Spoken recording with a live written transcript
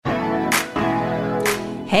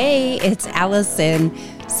Hey, it's Allison.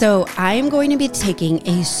 So I'm going to be taking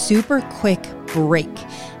a super quick break.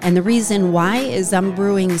 And the reason why is I'm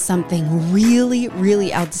brewing something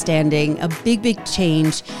really outstanding, a big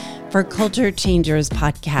change for Culture Changers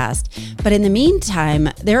podcast. But in the meantime,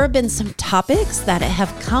 there have been some topics that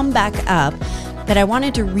have come back up that I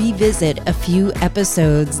wanted to revisit a few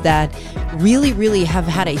episodes that really have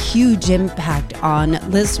had a huge impact on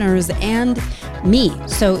listeners and me.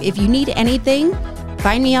 So if you need anything,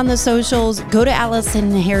 find me on the socials, go to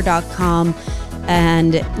AllisonHair.com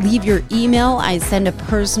and leave your email. I send a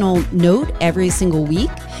personal note every single week,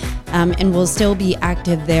 and we'll still be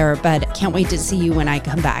active there, but can't wait to see you when I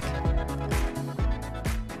come back.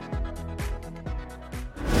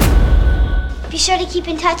 Be sure to keep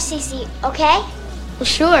in touch, Cece, okay? Well,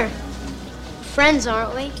 sure. Friends,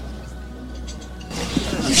 aren't we?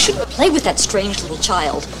 You shouldn't play with that strange little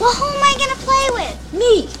child. Well, who am I gonna play with?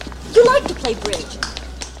 Me. You like to play bridge.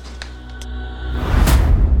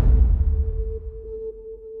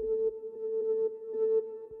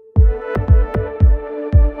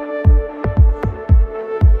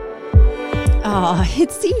 Oh,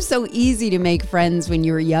 it seemed so easy to make friends when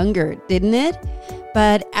you were younger, didn't it?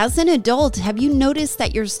 But as an adult, have you noticed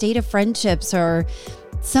that your state of friendships are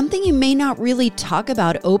something you may not really talk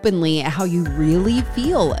about openly, how you really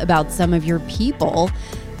feel about some of your people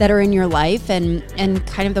that are in your life and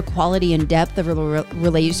kind of the quality and depth of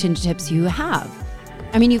relationships you have?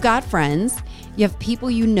 I mean, you've got friends, you have people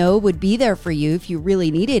you know would be there for you if you really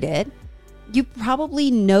needed it. You probably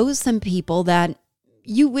know some people that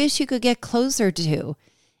you wish you could get closer to.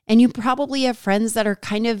 And you probably have friends that are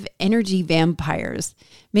kind of energy vampires,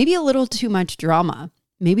 maybe a little too much drama.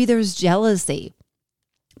 Maybe there's jealousy,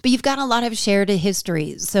 but you've got a lot of shared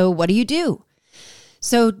history. So what do?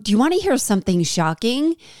 So do you want to hear something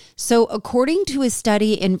shocking? So according to a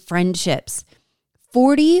study in friendships,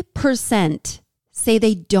 40% say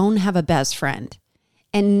they don't have a best friend.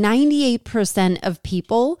 And 98% of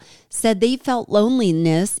people said they felt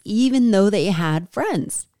loneliness even though they had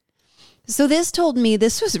friends. So this told me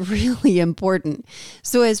this was really important.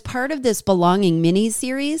 So as part of this Belonging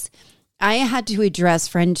mini-series, I had to address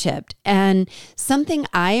friendship and something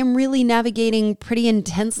I am really navigating pretty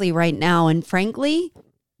intensely right now. And frankly,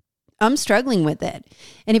 I'm struggling with it.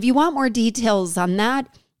 And if you want more details on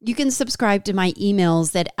that, you can subscribe to my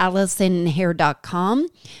emails at AllisonHair.com,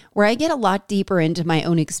 where I get a lot deeper into my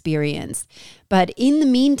own experience. But in the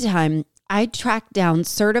meantime, I tracked down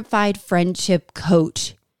certified friendship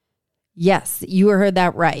coach. Yes, you heard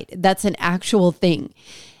that right. That's an actual thing.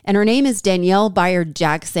 And her name is Danielle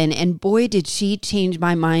Bayard-Jackson. And boy, did she change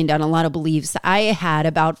my mind on a lot of beliefs I had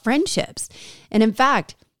about friendships. And in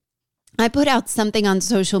fact, I put out something on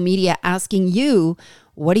social media asking you,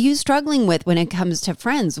 what are you struggling with when it comes to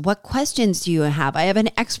friends? What questions do you have? I have an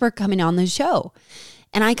expert coming on the show.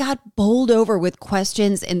 And I got bowled over with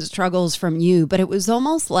questions and struggles from you, but it was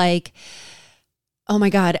almost like, oh my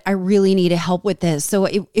God, I really need help with this. So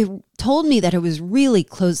it told me that it was really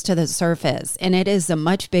close to the surface and it is a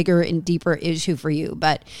much bigger and deeper issue for you,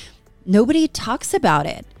 but nobody talks about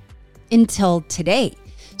it until today.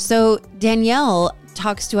 So Danielle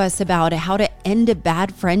talks to us about how to end a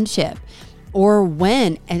bad friendship or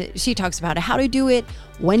when, and she talks about how to do it,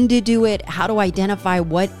 when to do it, how to identify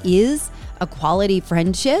what is a quality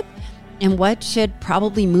friendship and what should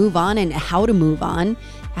probably move on and how to move on,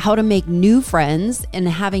 how to make new friends and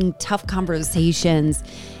having tough conversations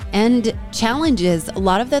and challenges a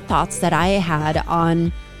lot of the thoughts that I had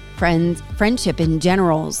on friendship in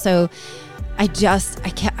general. So I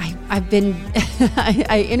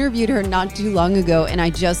interviewed her not too long ago and I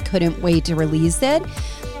just couldn't wait to release it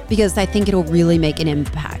because I think it'll really make an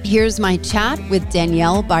impact. Here's my chat with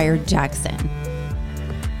Danielle Bayard-Jackson.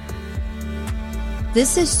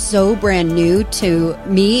 This is so brand new to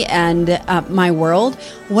me and my world.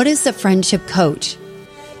 What is a friendship coach?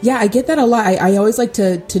 Yeah, I get that a lot. I always like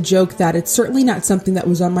to joke that it's certainly not something that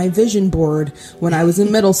was on my vision board when I was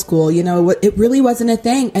in middle school. You know, it really wasn't a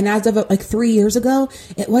thing. And as of like 3 years ago,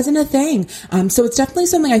 it wasn't a thing. So it's definitely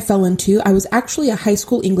something I fell into. I was actually a high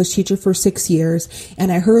school English teacher for 6 years,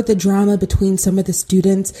 and I heard the drama between some of the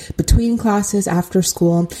students between classes after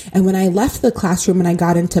school. And when I left the classroom and I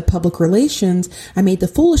got into public relations, I made the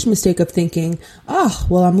foolish mistake of thinking, oh,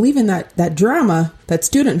 well, I'm leaving that drama, that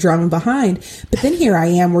student drama behind. But then here I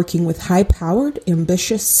am working with high-powered,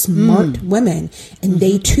 ambitious, smart women, and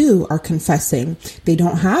they too are confessing they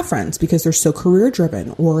don't have friends because they're so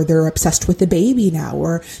career-driven, or they're obsessed with the baby now,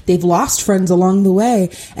 or they've lost friends along the way.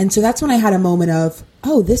 And so that's when I had a moment of,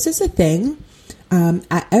 oh, this is a thing.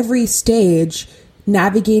 At every stage,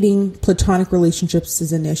 navigating platonic relationships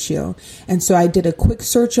is an issue. And so I did a quick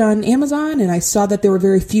search on Amazon and I saw that there were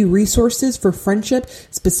very few resources for friendship,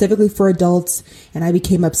 specifically for adults, and I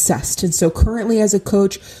became obsessed. And so currently as a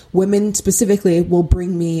coach, women specifically will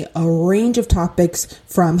bring me a range of topics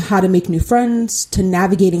from how to make new friends to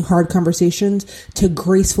navigating hard conversations to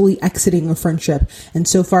gracefully exiting a friendship. And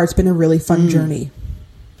so far it's been a really fun journey.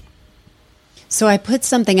 So I put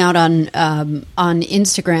something out on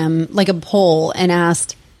Instagram, like a poll, and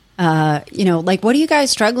asked, like, what are you guys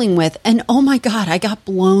struggling with? And oh my God, I got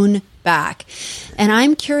blown back. And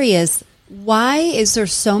I'm curious, why is there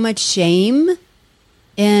so much shame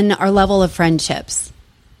in our level of friendships?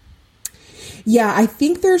 Yeah, I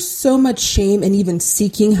think there's so much shame in even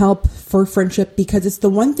seeking help for friendship because it's the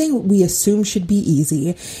one thing we assume should be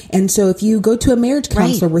easy. And so if you go to a marriage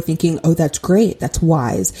counselor, we're thinking, oh, that's great. That's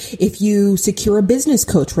wise. If you secure a business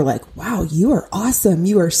coach, we're like, wow, you are awesome.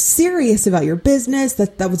 You are serious about your business.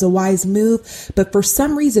 That was a wise move. But for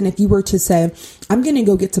some reason, if you were to say, I'm going to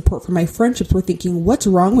go get support for my friendships, we're thinking, what's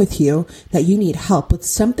wrong with you that you need help with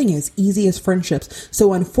something as easy as friendships?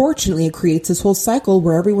 So unfortunately, it creates this whole cycle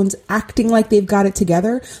where everyone's acting like they've got it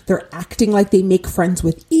together. They're acting like they make friends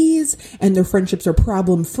with ease and their friendships are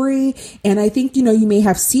problem free. And I think, you may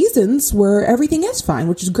have seasons where everything is fine,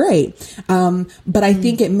 which is great. But I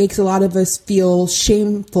think it makes a lot of us feel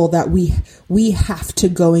shameful that we have to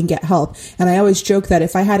go and get help. And I always joke that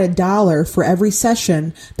if I had $1 for every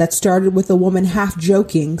session that started with a woman half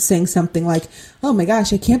joking, saying something like, oh my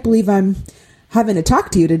gosh, I can't believe I'm having to talk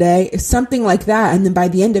to you today, something like that. And then by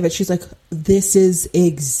the end of it, she's like, this is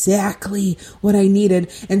exactly what I needed.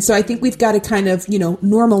 And so I think we've got to kind of,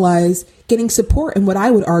 normalize getting support in what I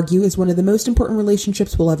would argue is one of the most important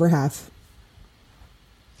relationships we'll ever have.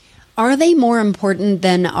 Are they more important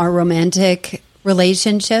than our romantic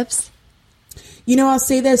relationships? I'll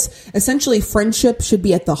say this, essentially friendship should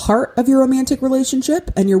be at the heart of your romantic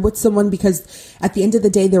relationship and you're with someone because at the end of the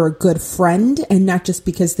day, they're a good friend and not just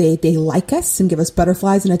because they like us and give us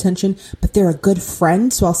butterflies and attention, but they're a good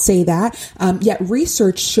friend. So I'll say that. Yet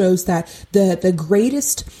research shows that the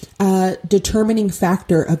greatest determining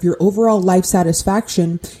factor of your overall life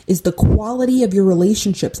satisfaction is the quality of your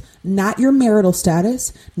relationships, not your marital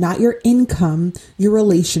status, not your income, your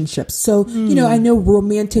relationships. So, I know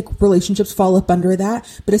romantic relationships fall up under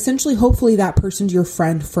that, but essentially, hopefully that person's your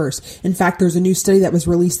friend first. In fact, there's a new study that was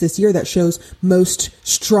released this year that shows most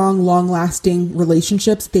strong, long-lasting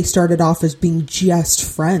relationships, they started off as being just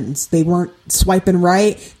friends. They weren't swiping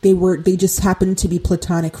right. They just happened to be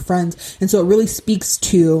platonic friends. And so it really speaks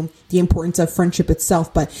to the importance of friendship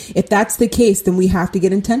itself. But if that's the case, then we have to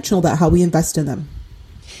get intentional about how we invest in them.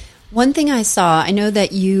 One thing I saw, I know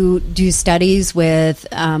that you do studies with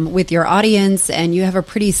your audience and you have a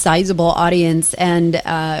pretty sizable audience, and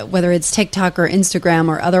whether it's TikTok or Instagram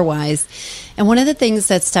or otherwise. And one of the things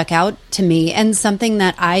that stuck out to me and something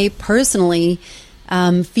that I personally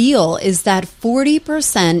feel is that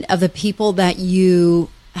 40% of the people that you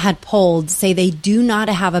had polled say they do not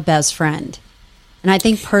have a best friend. And I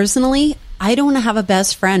think personally, I don't have a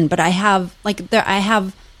best friend, but I have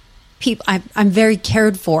people I'm very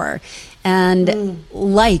cared for and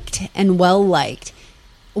liked and well liked.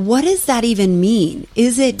 What does that even mean?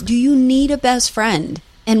 Do you need a best friend?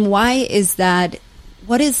 And why is that?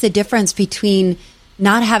 What is the difference between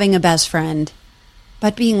not having a best friend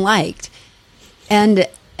but being liked and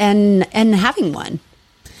having one?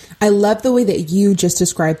 I love the way that you just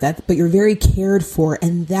described that, but you're very cared for,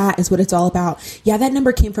 and that is what it's all about. Yeah, that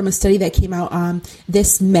number came from a study that came out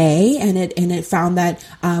this May, and it found that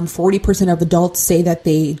 40% of adults say that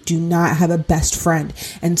they do not have a best friend,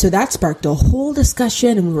 and so that sparked a whole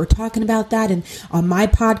discussion, and we were talking about that, and on my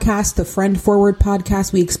podcast, the Friend Forward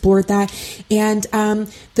podcast, we explored that, and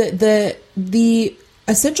the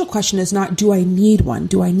essential question is not, do I need one?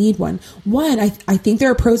 Do I need one? One, I think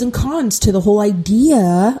there are pros and cons to the whole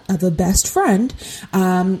idea of a best friend,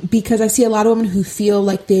 because I see a lot of women who feel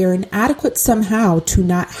like they are inadequate somehow to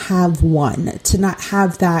not have one, to not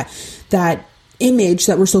have that image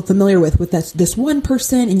that we're so familiar with this one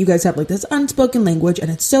person, and you guys have like this unspoken language,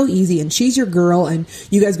 and it's so easy, and she's your girl, and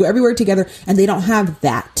you guys go everywhere together, and they don't have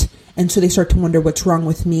that. And so they start to wonder, what's wrong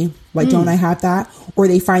with me? Why don't I have that? Or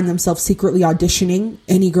they find themselves secretly auditioning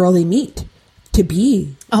any girl they meet to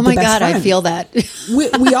be Oh my the best God, friend. I feel that.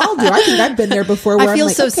 We all do. I think I've been there before. Where I feel I'm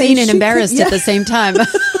like, so okay, seen and embarrassed at the same time.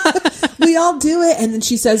 We all do it. And then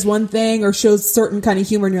she says one thing or shows certain kind of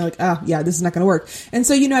humor and you're like, oh yeah, this is not going to work. And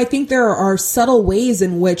so, I think there are subtle ways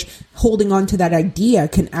in which holding on to that idea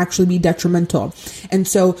can actually be detrimental. And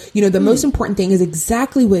so, the most important thing is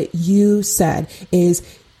exactly what you said is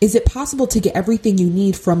Is it possible to get everything you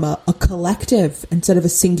need from a collective instead of a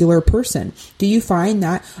singular person? Do you find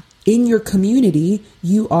that in your community,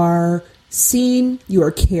 you are seen, you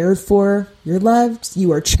are cared for, you're loved,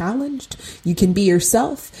 you are challenged, you can be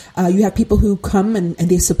yourself, you have people who come and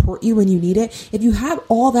they support you when you need it? If you have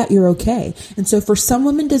all that, you're okay. And so for some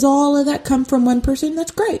women, does all of that come from one person? That's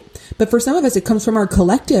great. But for some of us, it comes from our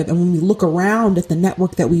collective. And when we look around at the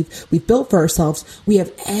network that we've built for ourselves, we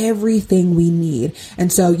have everything we need.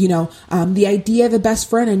 And so, the idea of a best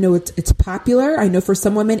friend, I know it's popular. I know for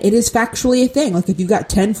some women, it is factually a thing. Like if you've got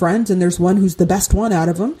 10 friends and there's one who's the best one out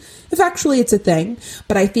of them, factually it's a thing.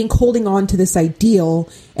 But I think holding on to this ideal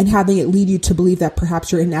and having it lead you to believe that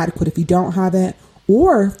perhaps you're inadequate if you don't have it.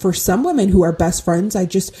 Or for some women who are best friends, I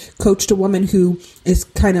just coached a woman who is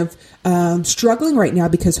kind of struggling right now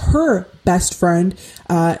because her best friend,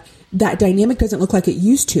 that dynamic doesn't look like it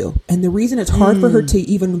used to. And the reason it's hard for her to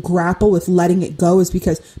even grapple with letting it go is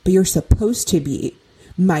because, but you're supposed to be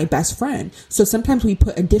my best friend. So sometimes we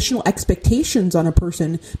put additional expectations on a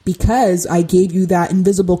person because I gave you that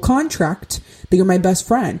invisible contract that you're my best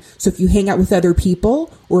friend. So if you hang out with other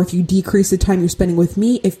people or if you decrease the time you're spending with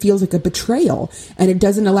me, it feels like a betrayal. And it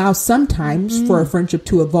doesn't allow sometimes for a friendship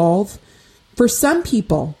to evolve for some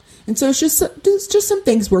people. And so it's just some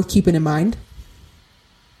things worth keeping in mind.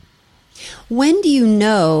 When do you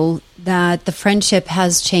know that the friendship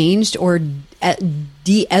has changed or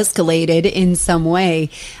de-escalated in some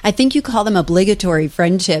way? I think you call them obligatory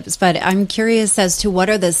friendships, but I'm curious as to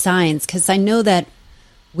what are the signs, because I know that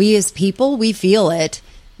we as people, we feel it.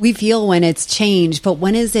 We feel when it's changed, but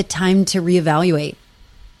when is it time to reevaluate?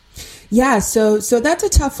 Yeah, so that's a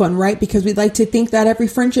tough one, right? Because we'd like to think that every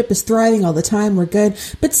friendship is thriving all the time, we're good.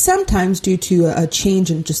 But sometimes due to a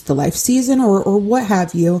change in just the life season or what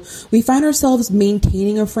have you, we find ourselves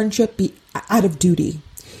maintaining a friendship out of duty.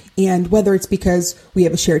 And whether it's because we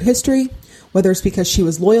have a shared history, whether it's because she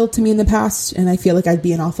was loyal to me in the past and I feel like I'd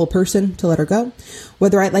be an awful person to let her go,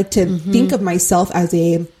 whether I'd like to think of myself as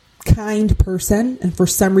a kind person, and for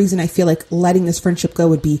some reason I feel like letting this friendship go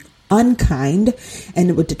would be unkind and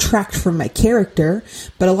it would detract from my character.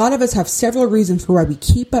 But a lot of us have several reasons for why we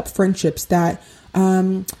keep up friendships that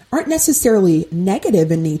aren't necessarily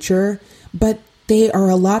negative in nature, but they are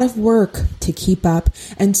a lot of work to keep up.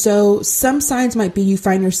 And so some signs might be you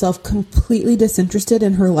find yourself completely disinterested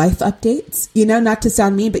in her life updates, not to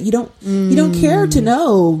sound mean, but you don't care to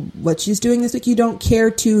know what she's doing this week. You don't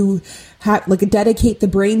care to dedicate the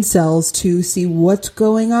brain cells to see what's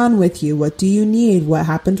going on with you. What do you need? What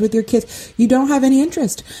happened with your kids? You don't have any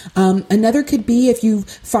interest. Another could be if you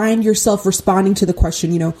find yourself responding to the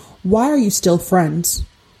question, why are you still friends?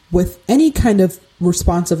 With any kind of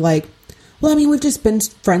response of like, well, I mean, we've just been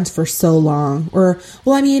friends for so long. Or,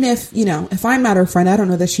 well, I mean, if I'm not her friend, I don't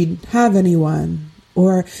know that she'd have anyone.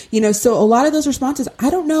 Or, so a lot of those responses, I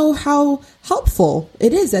don't know how helpful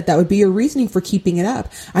it is that would be your reasoning for keeping it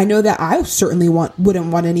up. I know that I certainly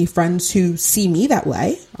wouldn't want any friends who see me that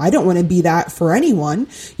way. I don't want to be that for anyone,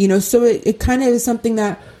 so it kind of is something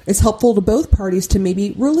that is helpful to both parties to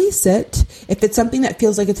maybe release it if it's something that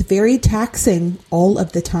feels like it's very taxing all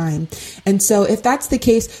of the time. And so if that's the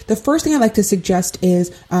case, the first thing I'd like to suggest is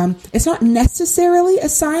it's not necessarily a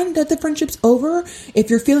sign that the friendship's over. If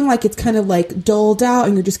you're feeling like it's kind of like dulled out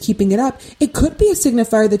and you're just keeping it up, it could be a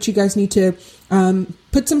signifier that you guys need to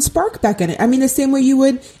put some spark back in it. I mean, the same way you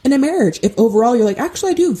would in a marriage. If overall you're like,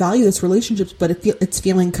 actually, I do value this relationship, but it's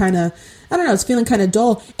feeling kind of, it's feeling kind of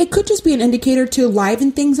dull. It could just be an indicator to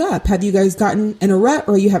liven things up. Have you guys gotten in a rut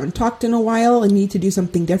or you haven't talked in a while and need to do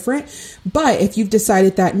something different? But if you've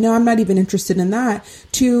decided that, no, I'm not even interested in that,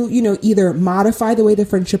 to, either modify the way the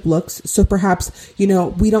friendship looks. So perhaps, we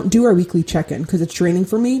don't do our weekly check-in because it's draining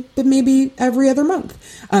for me, but maybe every other month.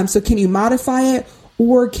 So can you modify it?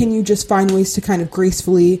 Or can you just find ways to kind of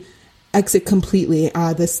gracefully exit completely?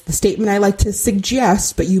 The statement I like to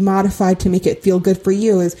suggest, but you modify to make it feel good for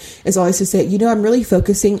you is always to say, I'm really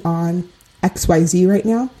focusing on XYZ right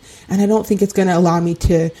now. And I don't think it's going to allow me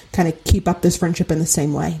to kind of keep up this friendship in the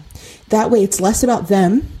same way. That way it's less about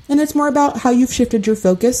them and it's more about how you've shifted your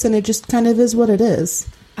focus, and it just kind of is what it is.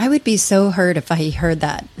 I would be so hurt if I heard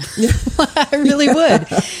that. I really would,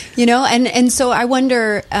 and so I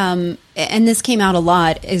wonder, and this came out a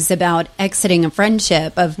lot, is about exiting a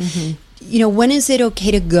friendship of, when is it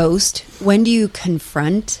okay to ghost? When do you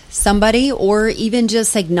confront somebody or even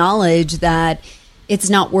just acknowledge that it's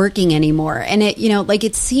not working anymore? And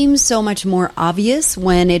it seems so much more obvious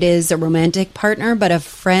when it is a romantic partner, but a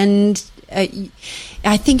friend,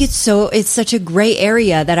 I think it's such a gray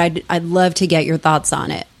area that I'd love to get your thoughts on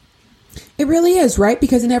it. It really is, right?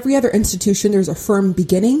 Because in every other institution, there's a firm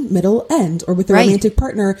beginning, middle, end. Or with a romantic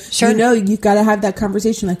partner, sure. You've got to have that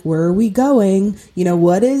conversation like, where are we going?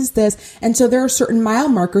 What is this? And so there are certain mile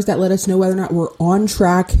markers that let us know whether or not we're on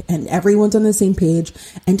track and everyone's on the same page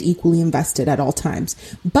and equally invested at all times.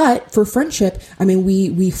 But for friendship,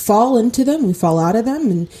 we fall into them, we fall out of them,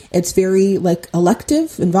 and it's very like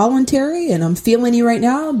elective and voluntary. And I'm feeling you right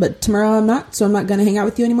now, but tomorrow I'm not, so I'm not going to hang out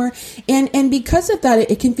with you anymore. And because of that,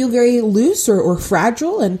 it can feel very loose or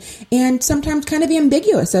fragile and sometimes kind of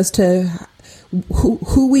ambiguous as to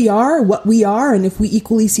who we are, what we are, and if we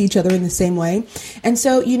equally see each other in the same way. And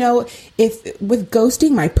so, if with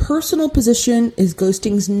ghosting, my personal position is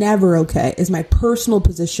ghosting's never okay, is my personal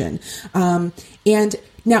position. And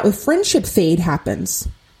now if friendship fade happens,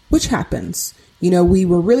 which happens, we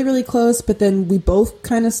were really, really close, but then we both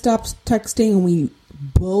kind of stopped texting and we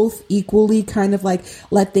both equally kind of like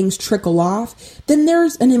let things trickle off, then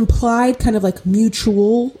there's an implied kind of like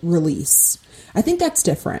mutual release. I think that's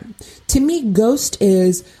different. To me, ghost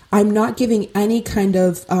is I'm not giving any kind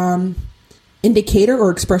of indicator or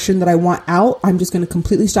expression that I want out. I'm just going to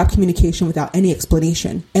completely stop communication without any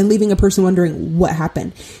explanation and leaving a person wondering what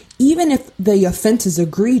happened. Even if the offense is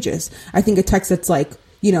egregious, I think a text that's like,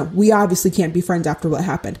 we obviously can't be friends after what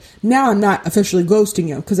happened. Now I'm not officially ghosting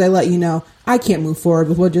you because I let you know I can't move forward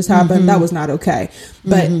with what just happened. That was not okay.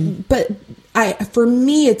 But for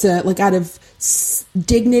me, it's out of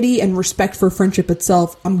dignity and respect for friendship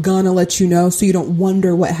itself, I'm gonna let you know so you don't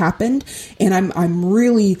wonder what happened. And I'm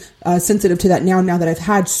really sensitive to that now that I've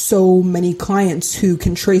had so many clients who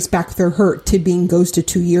can trace back their hurt to being ghosted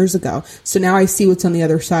 2 years ago. So now I see what's on the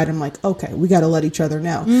other side. I'm like, okay, we got to let each other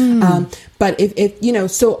know. But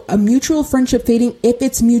if so a mutual friendship fading, if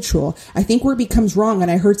it's mutual, I think where it becomes wrong, and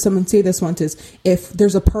I heard someone say this once, is if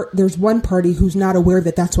there's one party who's not aware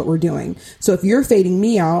that that's what we're doing. So if you're fading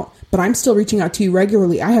me out, but I'm still reaching out to you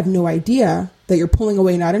regularly, I have no idea that you're pulling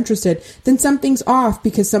away, not interested, then something's off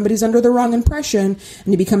because somebody's under the wrong impression,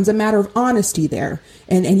 and it becomes a matter of honesty there.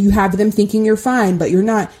 And you have them thinking you're fine, but you're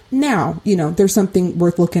not. Now, there's something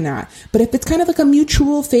worth looking at. But if it's kind of like a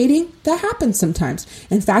mutual fading, that happens sometimes.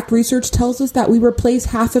 In fact, research tells us that we replace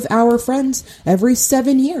half of our friends every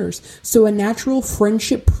 7 years. So a natural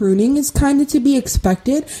friendship pruning is kind of to be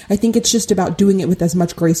expected. I think it's just about doing it with as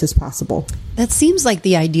much grace as possible. That seems like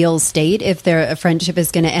the ideal state if a friendship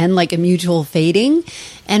is going to end like a mutual fading.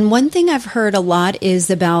 And one thing I've heard a lot is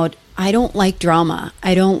about, I don't like drama.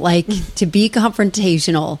 I don't like to be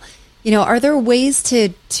confrontational. Are there ways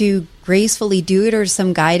to gracefully do it, or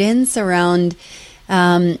some guidance around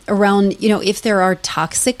if there are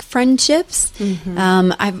toxic friendships?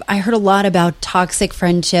 I heard a lot about toxic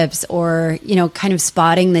friendships, or, kind of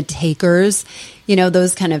spotting the takers,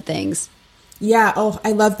 those kind of things. Yeah. Oh,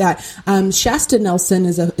 I love that. Shasta Nelson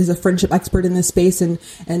is a friendship expert in this space,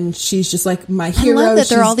 and she's just like my hero. I love that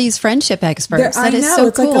there are all these friendship experts. That is so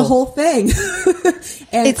it's cool. Like a whole thing.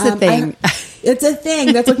 And, it's a thing. It's a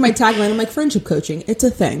thing. That's like my tagline. I'm like, friendship coaching. It's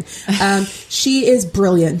a thing. She is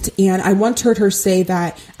brilliant. And I once heard her say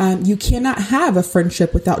that you cannot have a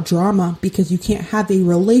friendship without drama, because you can't have a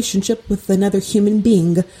relationship with another human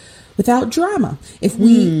being without drama. If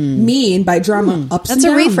we mean by drama ups That's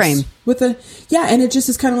and downs. a reframe. And it just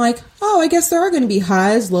is kind of like, I guess there are going to be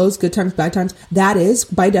highs, lows, good times, bad times. That is,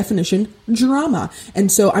 by definition, drama.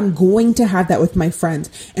 And so I'm going to have that with my friends.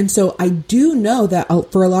 And so I do know that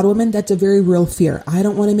for a lot of women, that's a very real fear. I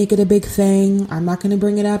don't want to make it a big thing. I'm not going to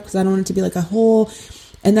bring it up because I don't want it to be like a whole...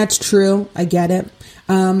 And that's true. I get it.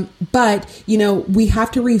 But, we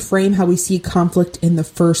have to reframe how we see conflict in the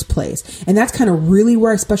first place. And that's kind of really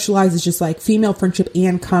where I specialize, is just like female friendship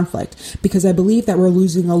and conflict, because I believe that we're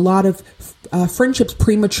losing a lot of friendships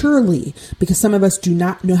prematurely because some of us do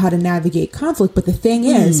not know how to navigate conflict. But the thing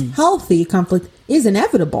is, healthy conflict is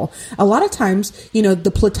inevitable. A lot of times,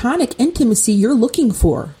 the platonic intimacy you're looking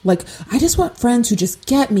for, like, I just want friends who just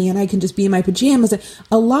get me and I can just be in my pajamas.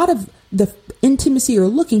 A lot of the intimacy you're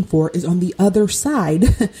looking for is on the other side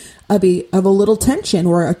of a little tension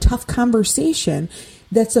or a tough conversation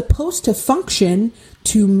that's supposed to function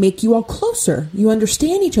to make you all closer. You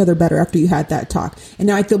understand each other better after you had that talk. And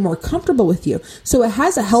now I feel more comfortable with you. So it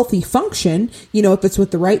has a healthy function, if it's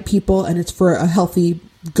with the right people and it's for a healthy,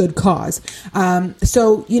 good cause.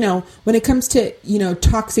 So, when it comes to,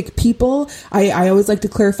 toxic people, I always like to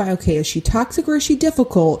clarify, okay, is she toxic or is she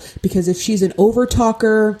difficult? Because if she's an over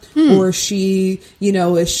talker or she,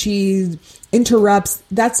 if she interrupts,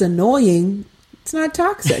 that's annoying. It's not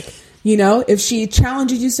toxic. If she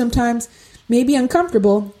challenges you sometimes, maybe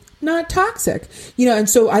uncomfortable, not toxic, and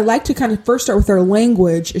so I like to kind of first start with our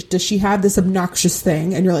language. Does she have this obnoxious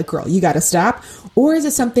thing? And you're like, girl, you got to stop. Or is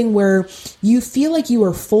it something where you feel like you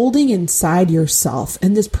are folding inside yourself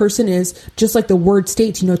and this person is, just like the word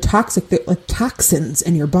states, toxic, like toxins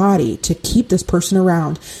in your body to keep this person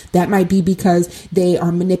around? That might be because they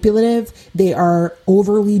are manipulative, they are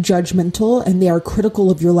overly judgmental, and they are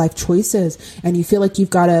critical of your life choices. And you feel like you've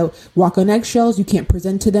got to walk on eggshells. You can't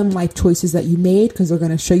present to them life choices that you made because they're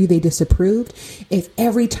going to show you they disapproved. If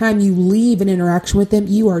every time you leave an interaction with them,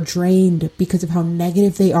 you are drained because of how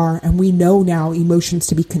negative they are. And we know now emotions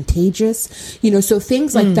to be contagious, so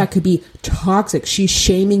things like that could be toxic. She's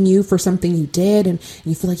shaming you for something you did, and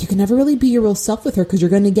you feel like you can never really be your real self with her because you're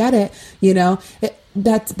going to get it,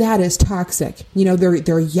 that is toxic.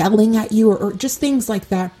 They're yelling at you or just things like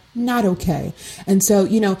that. Not okay. And so,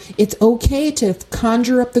 it's okay to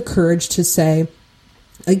conjure up the courage to say,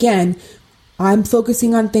 again, I'm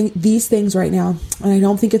focusing on these things right now, and I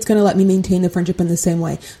don't think it's going to let me maintain the friendship in the same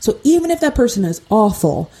way. So even if that person is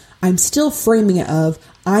awful, I'm still framing it of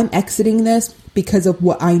I'm exiting this because of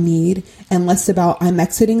what I need, and less about I'm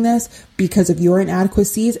exiting this because of your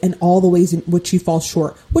inadequacies and all the ways in which you fall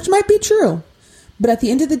short, which might be true. But at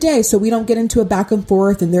the end of the day, so we don't get into a back and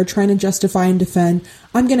forth and they're trying to justify and defend,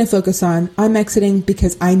 I'm going to focus on I'm exiting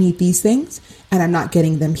because I need these things and I'm not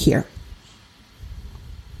getting them here.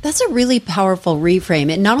 That's a really powerful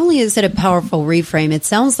reframe. And not only is it a powerful reframe, it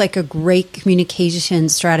sounds like a great communication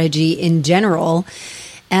strategy in general.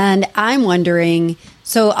 And I'm wondering,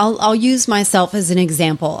 so I'll use myself as an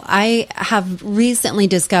example. I have recently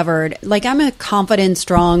discovered, like, I'm a confident,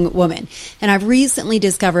 strong woman, and I've recently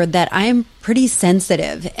discovered that I'm pretty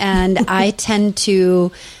sensitive, and I tend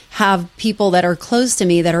to have people that are close to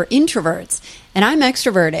me that are introverts, and I'm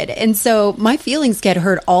extroverted. And so my feelings get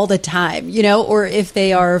hurt all the time, or if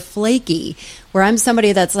they are flaky, where I'm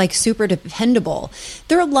somebody that's like super dependable.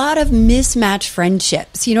 There are a lot of mismatched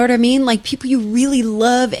friendships. You know what I mean? Like people you really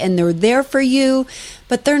love and they're there for you,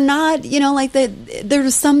 but they're not,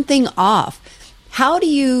 there's something off. How do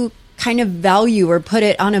you kind of value or put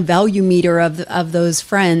it on a value meter of those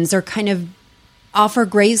friends, or kind of offer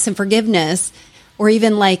grace and forgiveness, or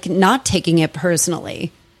even like not taking it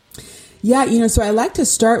personally? Yeah, so I like to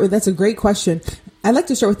start with, that's a great question. I like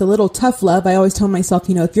to start with a little tough love. I always tell myself,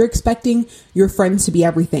 if you're expecting your friends to be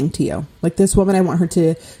everything to you, like this woman, I want her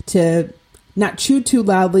to not chew too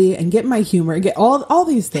loudly and get my humor and get all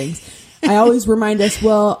these things. I always remind us,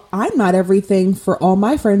 well, I'm not everything for all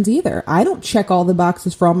my friends either. I don't check all the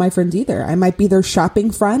boxes for all my friends either. I might be their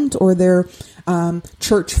shopping friend or their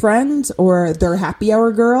church friend or their happy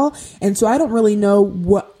hour girl. And so I don't really know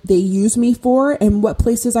what they use me for and what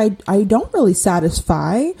places I don't really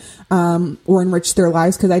satisfy or enrich their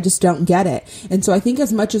lives because I just don't get it. And so I think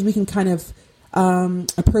as much as we can kind of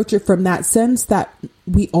approach it from that sense that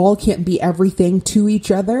we all can't be everything to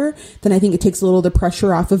each other, then I think it takes a little of the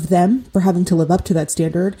pressure off of them for having to live up to that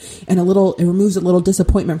standard, and it removes a little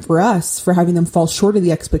disappointment for us for having them fall short of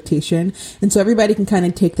the expectation. And so everybody can kind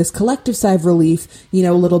of take this collective sigh of relief,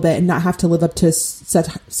 a little bit, and not have to live up to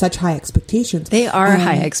such high expectations. They are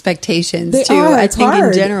high expectations they too. Are, I think hard.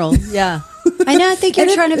 in general. Yeah. I think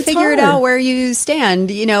you're trying to figure it out where you stand,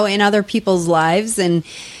 in other people's lives, and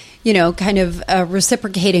kind of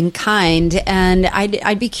reciprocating kind. And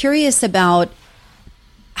I'd be curious about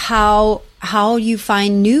how you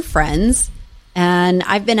find new friends. And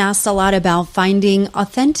I've been asked a lot about finding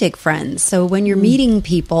authentic friends. So when you're meeting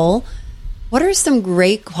people, what are some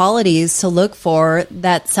great qualities to look for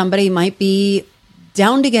that somebody might be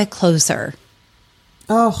down to get closer?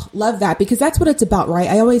 Oh, love that, because that's what it's about, right?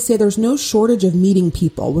 I always say there's no shortage of meeting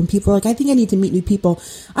people. When people are like, I think I need to meet new people.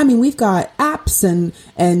 I mean, we've got apps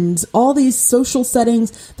and all these social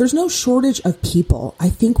settings. There's no shortage of people. I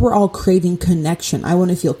think we're all craving connection. I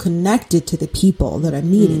want to feel connected to the people that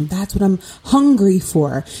I'm meeting. That's what I'm hungry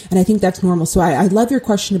for. And I think that's normal. So I love your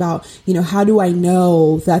question about, how do I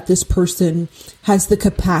know that this person has the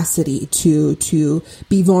capacity to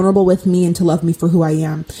be vulnerable with me and to love me for who I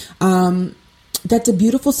am? That's a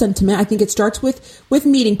beautiful sentiment. I think it starts with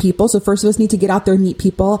meeting people. So first of us need to get out there and meet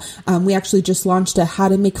people. We actually just launched a How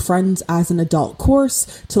to Make Friends as an Adult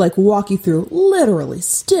course to walk you through literally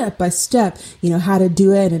step by step, how to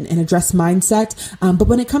do it and address mindset. But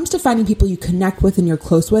when it comes to finding people you connect with and you're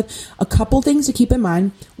close with, a couple things to keep in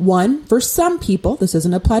mind. One, for some people, this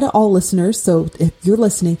doesn't apply to all listeners. So if you're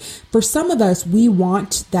listening, for some of us, we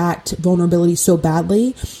want that vulnerability so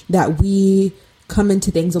badly that we come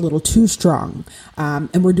into things a little too strong.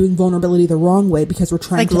 And we're doing vulnerability the wrong way because we're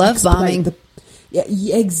trying to love bombing. Yeah,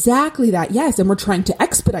 exactly that. Yes. And we're trying to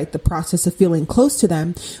expedite the process of feeling close to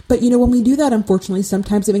them. But, when we do that, unfortunately,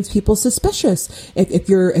 sometimes it makes people suspicious. If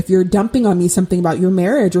you're dumping on me something about your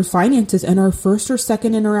marriage or finances in our first or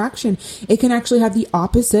second interaction, it can actually have the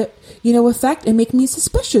opposite, effect and make me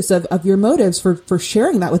suspicious of your motives for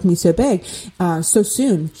sharing that with me so big, so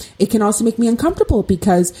soon. It can also make me uncomfortable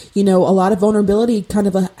because, a lot of vulnerability kind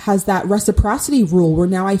of has that reciprocity rule where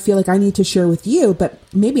now I feel like I need to share with you, but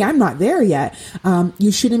maybe I'm not there yet.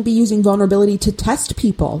 You shouldn't be using vulnerability to test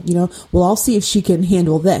people. Well, I'll see if she can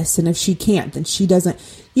handle this. And if she can't, then she doesn't.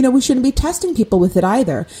 We shouldn't be testing people with it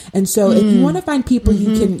either. And so if you want to find people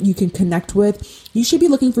you can connect with, you should be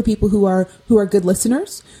looking for people who are good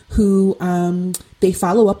listeners, who they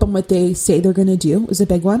follow up on what they say they're going to do is a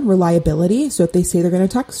big one. Reliability. So if they say they're going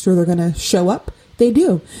to text or they're going to show up, they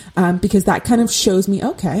do, because that kind of shows me,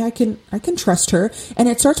 okay, I can trust her. And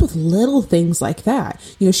it starts with little things like that.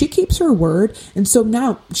 She keeps her word. And so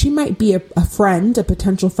now she might be a friend, a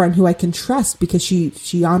potential friend who I can trust because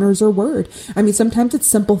she honors her word. I mean, sometimes it's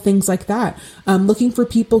simple things like that. Looking for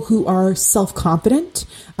people who are self-confident.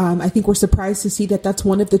 I think we're surprised to see that that's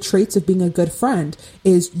one of the traits of being a good friend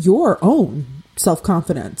is your own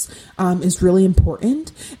self-confidence, is really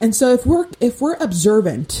important. And so if we're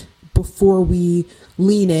observant before we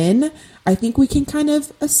lean in, I think we can kind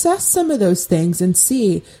of assess some of those things and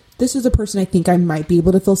see, this is a person I think I might be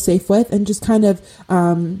able to feel safe with, and just kind of,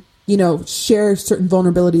 share certain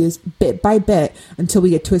vulnerabilities bit by bit until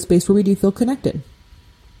we get to a space where we do feel connected.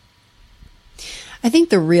 I think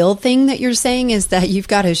the real thing that you're saying is that you've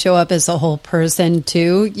got to show up as a whole person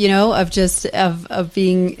too, of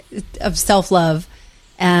being, of self-love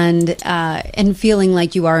and feeling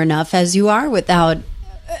like you are enough as you are without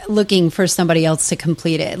looking for somebody else to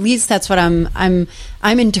complete it. At least that's what I'm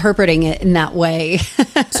interpreting it in that way.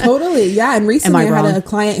 Totally. Yeah. And recently I had a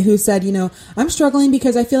client who said, I'm struggling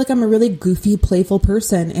because I feel like I'm a really goofy, playful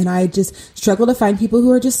person. And I just struggle to find people who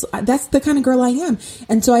are just, that's the kind of girl I am.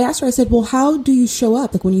 And so I asked her, I said, well, how do you show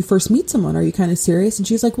up? Like when you first meet someone, are you kind of serious? And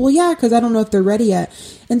she's like, well, yeah, because I don't know if they're ready yet.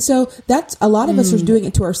 And so that's a lot of us are doing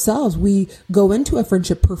it to ourselves. We go into a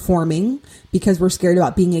friendship performing because we're scared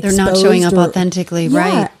about being exposed. They're not showing up authentically,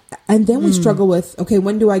 right? And then we struggle with, okay,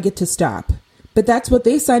 when do I get to stop? But that's what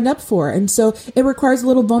they signed up for. And so it requires a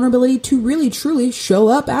little vulnerability to really, truly show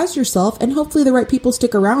up as yourself. And hopefully the right people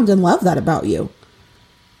stick around and love that about you.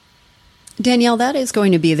 Danielle, that is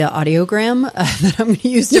going to be the audiogram that I'm going to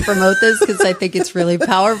use to promote this because I think it's really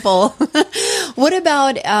powerful. What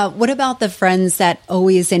about the friends that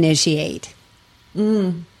always initiate?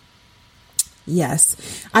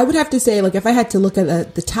 Yes. I would have to say, like, if I had to look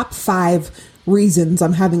at the top 5 reasons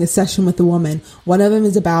I'm having a session with a woman, one of them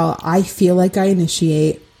is about, I feel like I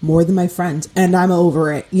initiate more than my friends and I'm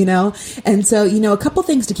over it, And so, a couple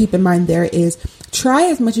things to keep in mind there is try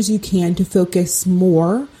as much as you can to focus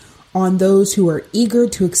more on those who are eager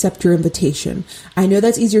to accept your invitation. I know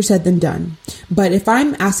that's easier said than done, but if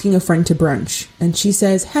I'm asking a friend to brunch and she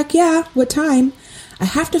says, heck yeah, what time? I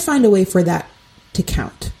have to find a way for that to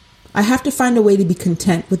count. I have to find a way to be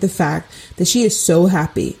content with the fact that she is so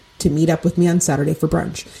happy to meet up with me on Saturday for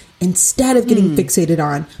brunch instead of getting fixated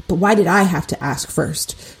on, but why did I have to ask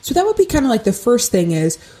first? So that would be kind of like the first thing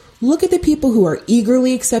is look at the people who are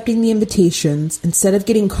eagerly accepting the invitations instead of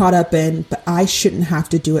getting caught up in, but I shouldn't have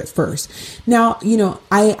to do it first. Now,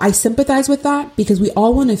 I sympathize with that because we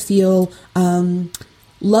all want to feel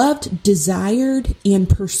loved, desired, and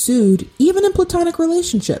pursued, even in platonic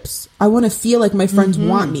relationships. I want to feel like my friends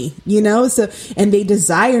want me, so, and they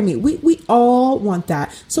desire me. We all want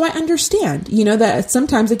that. So I understand, that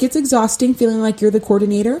sometimes it gets exhausting feeling like you're the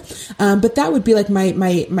coordinator. But that would be like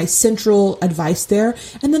my central advice there.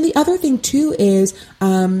 And then the other thing too is,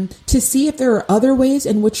 to see if there are other ways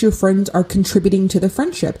in which your friends are contributing to the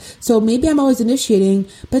friendship. So maybe I'm always initiating,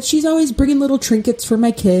 but she's always bringing little trinkets for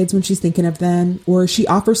my kids when she's thinking of them, or she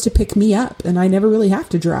offers to pick me up and I never really have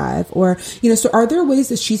to drive, or, so are there ways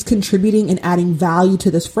that she's contributing and adding value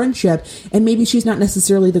to this friendship? And maybe she's not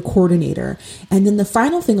necessarily the coordinator. And then the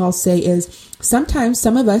final thing I'll say is sometimes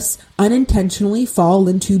some of us unintentionally fall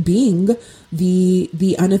into being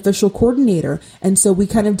the unofficial coordinator. And so we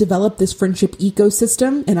kind of develop this friendship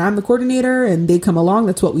ecosystem and I'm the coordinator and they come along.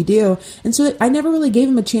 That's what we do. And so I never really gave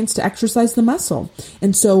him a chance to exercise the muscle.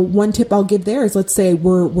 And so one tip I'll give there is, let's say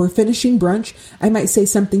we're finishing brunch. I might say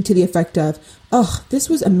something to the effect of, oh, this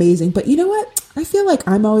was amazing. But you know what? I feel like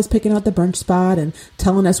I'm always picking out the brunch spot and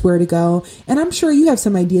telling us where to go. And I'm sure you have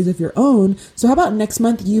some ideas of your own. So how about next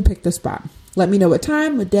month you pick the spot? Let me know what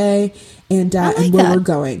time, what day, and where that. we're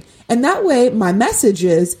going. And that way, my message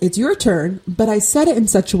is, it's your turn, but I said it in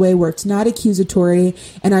such a way where it's not accusatory,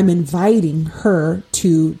 and I'm inviting her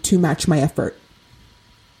to match my effort.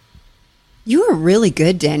 You are really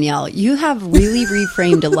good, Danielle. You have really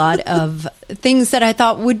reframed a lot of things that I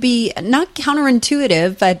thought would be not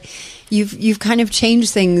counterintuitive, but you've kind of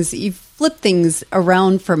changed things. You've flipped things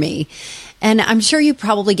around for me. And I'm sure you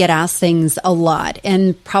probably get asked things a lot,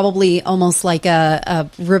 and probably almost like a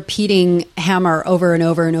repeating hammer over and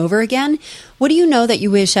over and over again. What do you know that you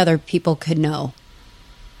wish other people could know?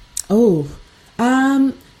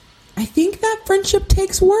 I think that friendship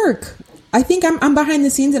takes work. I think I'm behind the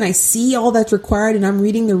scenes and I see all that's required, and I'm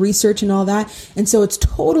reading the research and all that. And so it's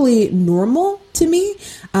totally normal to me.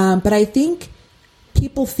 But I think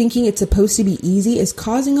people thinking it's supposed to be easy is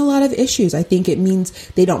causing a lot of issues. I think it means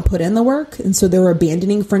they don't put in the work, and so they're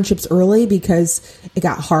abandoning friendships early because it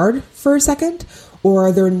got hard for a second,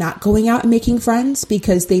 or they're not going out and making friends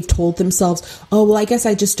because they've told themselves, oh, well, I guess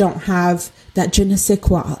I just don't have that je ne sais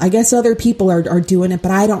quoi. I guess other people are doing it,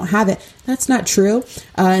 but I don't have it. That's not true.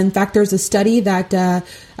 In fact, there's a study that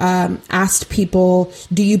asked people,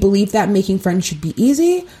 do you believe that making friends should be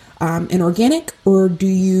easy and organic, or do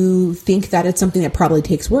you think that it's something that probably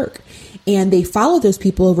takes work? And they followed those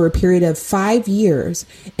people over a period of 5 years.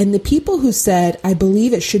 And the people who said, I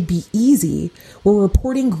believe it should be easy, were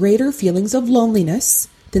reporting greater feelings of loneliness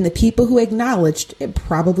than the people who acknowledged it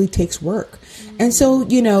probably takes work. And so,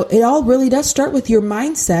 it all really does start with your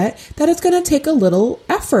mindset that it's going to take a little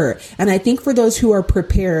effort. And I think for those who are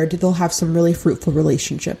prepared, they'll have some really fruitful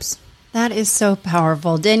relationships. That is so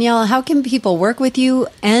powerful. Danielle, how can people work with you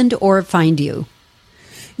and or find you?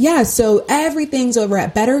 Yeah, so everything's over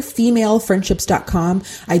at betterfemalefriendships.com.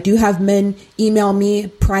 I do have men email me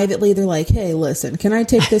privately. They're like, hey, listen, can I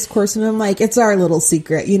take this course? And I'm like, it's our little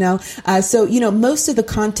secret, So, most of the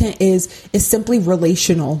content is simply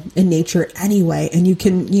relational in nature anyway. And you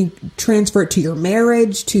transfer it to your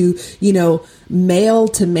marriage, to, male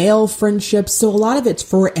to male friendships. So a lot of it's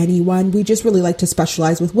for anyone. We just really like to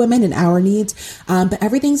specialize with women and our needs. But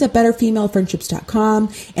everything's at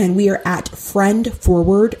betterfemalefriendships.com. And we are at Friend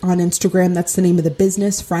Forward on Instagram. That's the name of the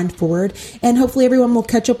business, Friend Forward. And hopefully everyone will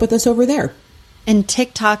catch up with us over there. And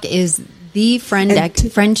TikTok is the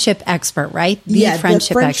friendship expert, right? The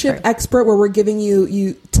friendship expert, where we're giving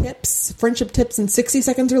you tips, friendship tips in 60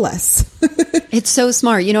 seconds or less. It's so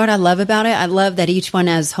smart. You know what I love about it? I love that each one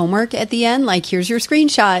has homework at the end. Like, here's your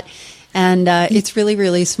screenshot. And it's really,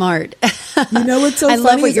 really smart. You know what's so funny? I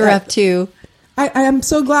love what you're up to. I am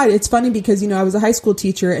so glad. It's funny because, I was a high school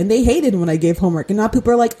teacher and they hated when I gave homework. And now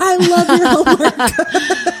people are like, I love your homework.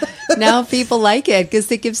 Now people like it because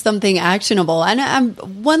it gives something actionable. And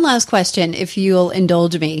one last question, if you'll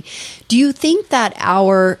indulge me. Do you think that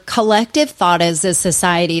our collective thought as a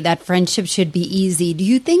society that friendship should be easy, do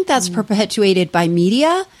you think that's perpetuated by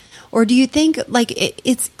media? Or do you think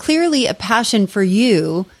it's clearly a passion for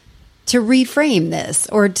you to reframe this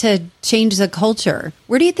or to change the culture?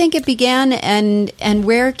 Where do you think it began, and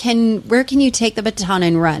where can you take the baton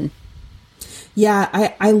and run?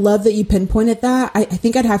 Yeah, I love that you pinpointed that. I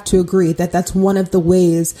think I'd have to agree that that's one of the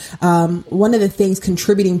ways, one of the things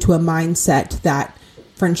contributing to a mindset that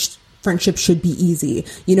friendship should be easy.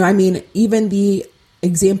 Even the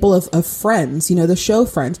example of Friends, the show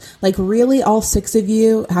Friends, like really all 6 of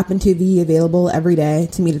you happen to be available every day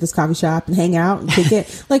to meet at this coffee shop and hang out and kick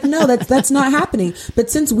it. Like, no, that's not happening. But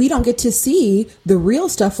since we don't get to see the real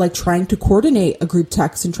stuff, like trying to coordinate a group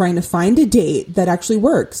text and trying to find a date that actually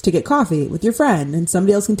works to get coffee with your friend and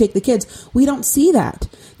somebody else can take the kids, we don't see that,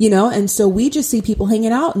 and so we just see people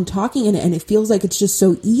hanging out and talking and it feels like it's just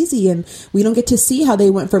so easy, and we don't get to see how they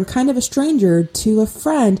went from kind of a stranger to a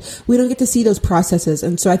friend. We don't get to see those processes.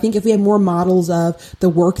 And so I think if we have more models of the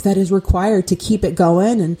work that is required to keep it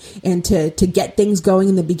going and to get things going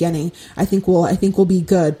in the beginning, I think we'll be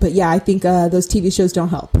good. But yeah, I think those TV shows don't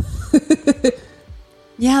help.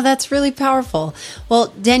 Yeah, that's really powerful.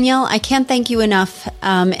 Well, Danielle, I can't thank you enough.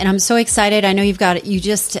 And I'm so excited. I know you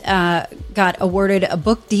just got awarded a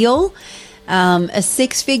book deal. A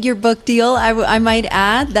 6-figure book deal. I might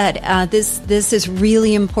add that this is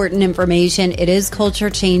really important information. It is culture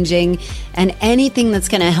changing, and anything that's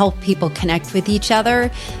going to help people connect with each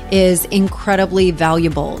other is incredibly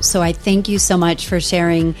valuable. So I thank you so much for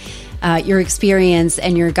sharing your experience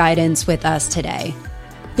and your guidance with us today.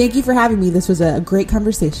 Thank you for having me. This was a great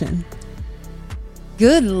conversation.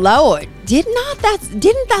 Good Lord. Didn't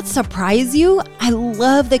that surprise you? I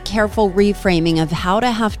love the careful reframing of how to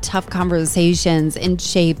have tough conversations and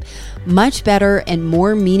shape much better and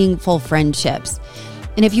more meaningful friendships.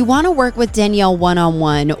 And if you want to work with Danielle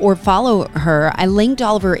one-on-one or follow her, I linked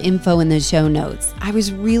all of her info in the show notes. I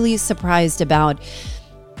was really surprised about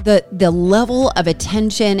the level of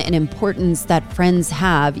attention and importance that friends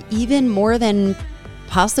have, even more than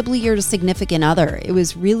possibly your significant other. It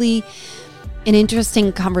was really an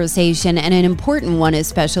interesting conversation and an important one,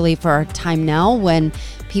 especially for our time now when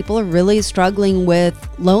people are really struggling with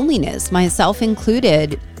loneliness, myself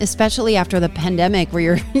included, especially after the pandemic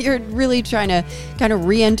where you're really trying to kind of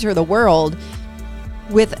re-enter the world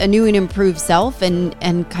with a new and improved self and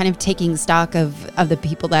kind of taking stock of the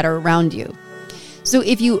people that are around you. So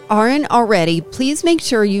if you aren't already, please make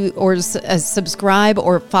sure you subscribe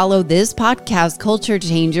or follow this podcast, Culture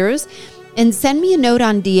Changers, and send me a note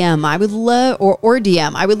on DM. I would love, or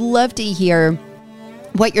DM. I would love to hear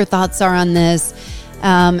what your thoughts are on this,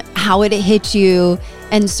 how it hit you,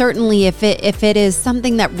 and certainly if it is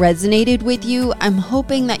something that resonated with you, I'm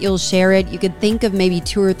hoping that you'll share it. You could think of maybe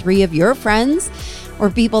 2 or 3 of your friends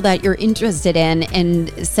or people that you're interested in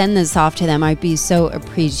and send this off to them. I'd be so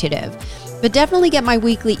appreciative. But definitely get my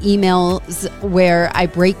weekly emails where I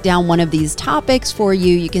break down one of these topics for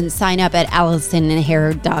you. You can sign up at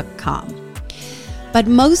AllisonHare.com. But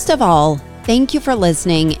most of all, thank you for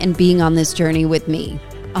listening and being on this journey with me.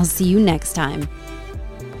 I'll see you next time.